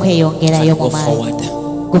 can go forward.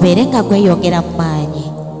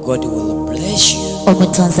 God will bless you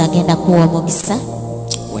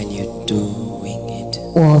when you're doing it.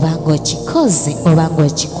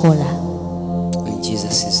 In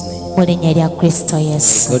Jesus' name.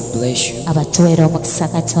 God bless you.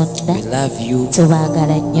 We love you.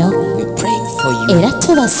 We're praying for you.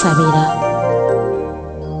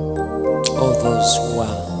 All those who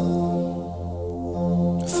are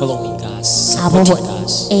following us, supporting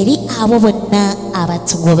us,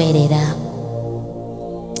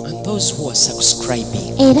 and those who are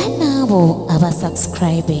subscribing,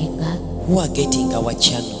 who are getting our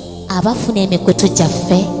channel.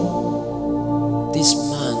 This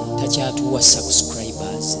man takyatuwa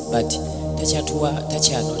subscribers, but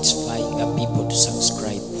takyanotifying people to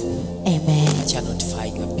subscribe. Amen.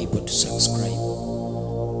 Takyanotifying people to subscribe.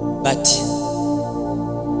 But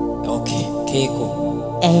okay, Keiko.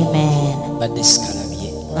 Amen. But this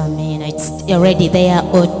kalabye. Amen. It's already there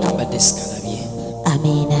on. But this kalabye.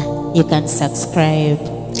 Amen. You can subscribe.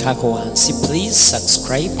 Kako wansi, please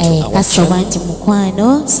subscribe to our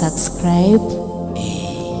channel. Subscribe.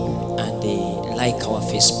 And like our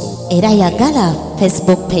Facebook.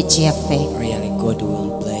 Facebook page yaffe. Really, God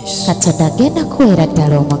will bless.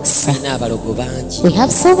 We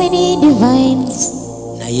have so many divines.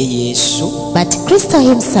 But Christ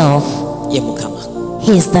himself,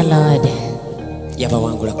 he is the Lord.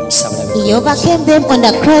 He overcame them on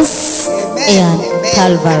the cross and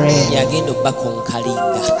Calvary.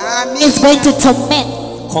 He's going to torment.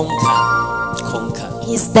 Conquer.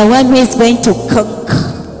 He's the one who is going to conquer.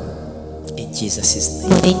 In Jesus'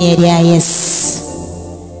 name.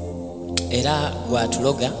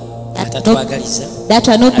 That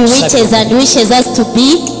one who bewitches and wishes us to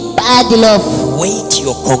be bad love. Wait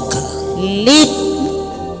your conquer.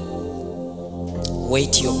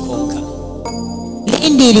 Wait your conquer.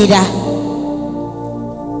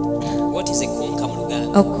 What is a conquer,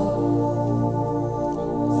 Muluganda?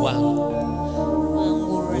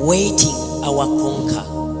 Waiting our conquer.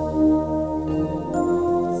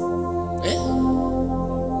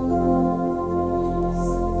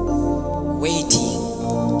 Waiting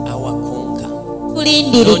our conquer.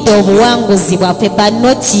 But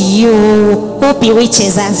not you who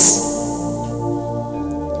bewitches us.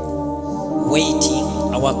 Waiting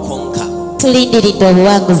our conquer.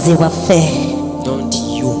 Don't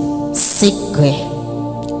you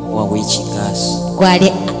who are witching us.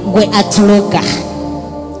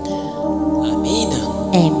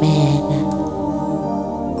 Amen.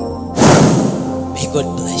 May God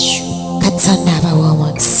bless you.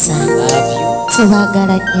 Love you.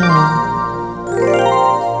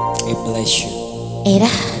 We bless you.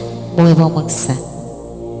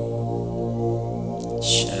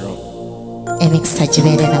 Shalom.